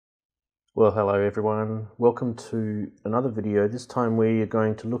Well, hello everyone. Welcome to another video. This time we are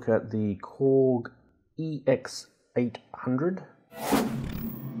going to look at the Korg EX-800.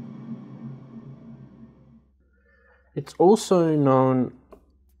 It's also known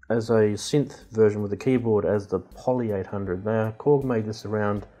as a synth version with a keyboard as the Poly-800. Now, Korg made this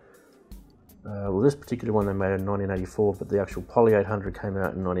around, well, this particular one they made in 1984, but the actual Poly-800 came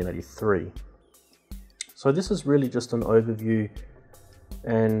out in 1983. So this is really just an overview.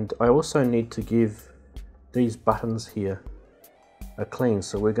 And I also need to give these buttons here a clean,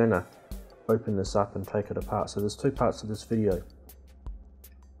 so we're going to open this up and take it apart. So there's two parts to this video.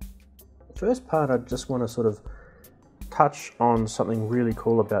 The first part, I just want to sort of touch on something really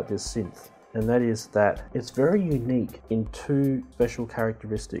cool about this synth, and that is that it's very unique in two special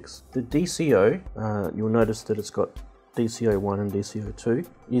characteristics. The DCO, you'll notice that it's got DCO1 and DCO2,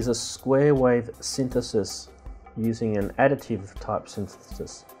 is a square wave synthesis using an additive type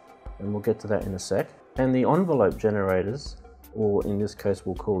synthesis, and we'll get to that in a sec. And the envelope generators, or in this case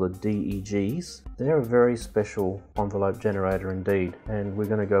we'll call the DEGs, they're a very special envelope generator indeed, and we're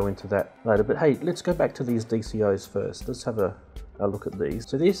going to go into that later. But hey, let's go back to these DCOs first. Let's have a look at these.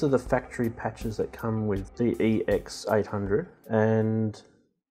 So these are the factory patches that come with the EX-800, and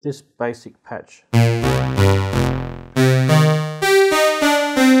this basic patch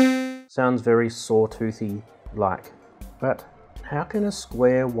sounds very sawtoothy like, but how can a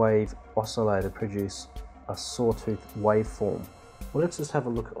square wave oscillator produce a sawtooth waveform? Well, let's just have a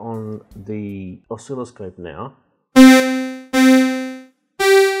look on the oscilloscope now.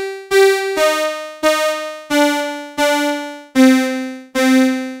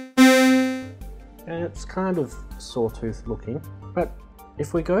 And it's kind of sawtooth looking, but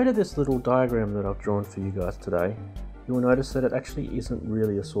if we go to this little diagram that I've drawn for you guys today, you'll notice that it actually isn't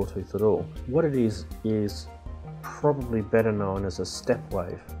really a sawtooth at all. What it is probably better known as a step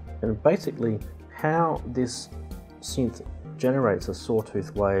wave. And basically how this synth generates a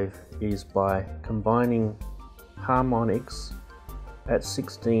sawtooth wave is by combining harmonics at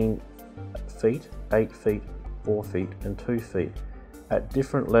 16 feet, 8 feet, 4 feet and 2 feet at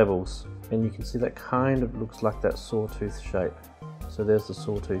different levels, and you can see that kind of looks like that sawtooth shape. So there's the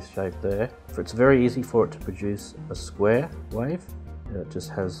sawtooth shape there. It's very easy for it to produce a square wave, and it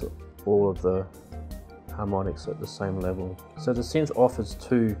just has all of the harmonics at the same level. So the synth offers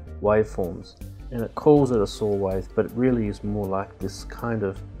two waveforms, and it calls it a saw wave, but it really is more like this kind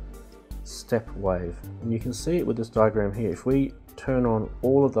of step wave. And you can see it with this diagram here. If we turn on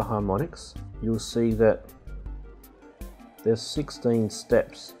all of the harmonics, you'll see that there's 16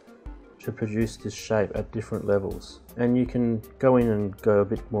 steps to produce this shape at different levels. And you can go in and go a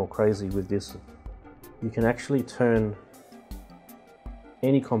bit more crazy with this. You can actually turn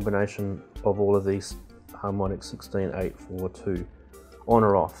any combination of all of these harmonics, 16, 8, 4, 2, on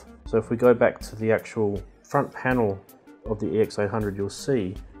or off. So if we go back to the actual front panel of the EX-800, you'll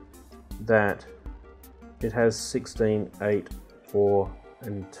see that it has 16, 8, 4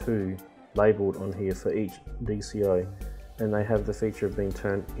 and 2 labeled on here for each DCO, and they have the feature of being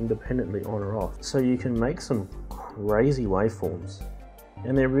turned independently on or off. So you can make some crazy waveforms,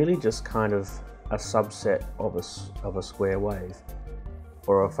 and they're really just kind of a subset of a square wave,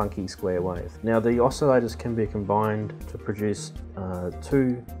 or a funky square wave. Now the oscillators can be combined to produce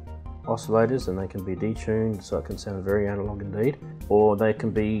two oscillators, and they can be detuned so it can sound very analog indeed, or they can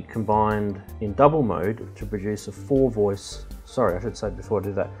be combined in double mode to produce a four-voice, sorry, I should say before I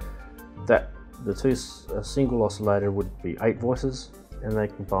do that a single oscillator would be 8 voices, and they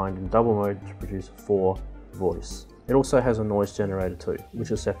combined in double mode to produce a 4-voice. It also has a noise generator too,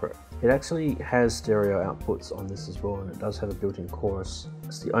 which is separate. It actually has stereo outputs on this as well, and it does have a built-in chorus.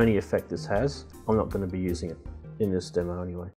 It's the only effect this has. I'm not going to be using it in this demo anyway.